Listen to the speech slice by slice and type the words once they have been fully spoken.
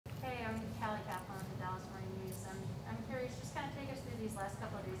last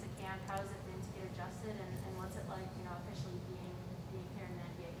couple of days of camp. How has it been to get adjusted, and what's it like, officially being here in the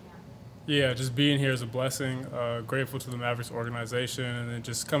NBA camp? Yeah, just being here is a blessing. Grateful to the Mavericks organization, and then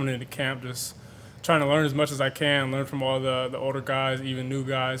just coming into camp, just trying to learn as much as I can, learn from all the older guys, even new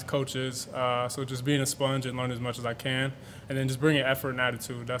guys, coaches. So just being a sponge and learn as much as I can, and then just bringing effort and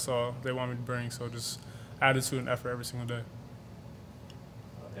attitude. That's all they want me to bring. So just attitude and effort every single day.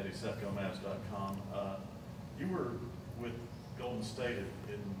 EddieSethGomez.com. You were with Golden State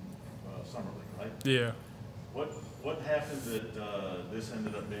in Summer League, right? Yeah. What happened that this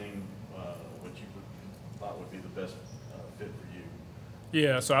ended up being what you thought would be the best fit for you?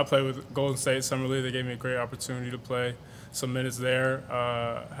 Yeah, so I played with Golden State Summer League. They gave me a great opportunity to play some minutes there.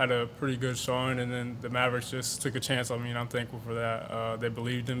 Had a pretty good showing, and then the Mavericks just took a chance on me, and I'm thankful for that. They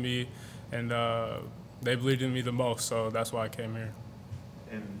believed in me, and they believed in me the most, so that's why I came here.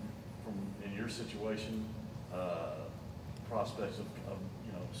 And in your situation, prospects of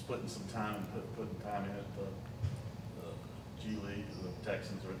splitting some time and putting time in at the G League, the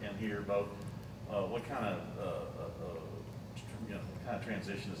Texans, and here both. What kind of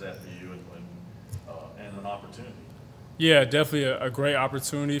transition is that for you, and an opportunity? Yeah, definitely a great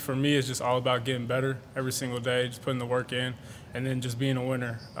opportunity. For me, it's just all about getting better every single day, just putting the work in, and then just being a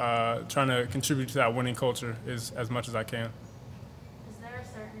winner. Trying to contribute to that winning culture as much as I can. Is there a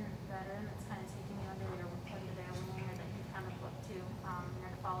certain veteran that's kind of taking you under their wing, or that you kind of look to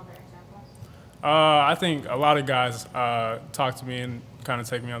follow their example? I think a lot of guys talk to me and kind of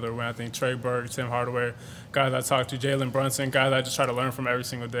take me under their wing. I think Trey Burke, Tim Hardaway, guys I talk to, Jalen Brunson, guys I just try to learn from every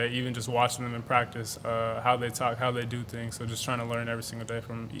single day, even just watching them in practice, how they talk, how they do things. So just trying to learn every single day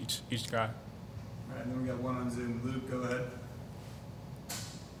from each guy. All right, and then we got one on Zoom. Luke, go ahead.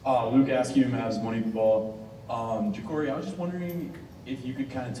 Luke Askew, Mavs Moneyball. JaQuori, I was just wondering if you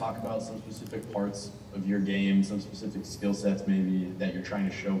could kind of talk about some specific parts of your game, some specific skill sets maybe that you're trying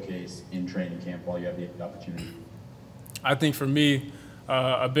to showcase in training camp while you have the opportunity. I think for me,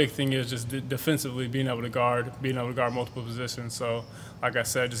 a big thing is just defensively being able to guard multiple positions. So, like I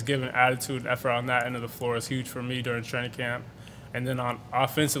said, just giving attitude and effort on that end of the floor is huge for me during training camp. And then on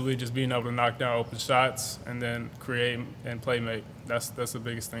offensively, just being able to knock down open shots and then create and play make. That's the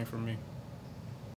biggest thing for me.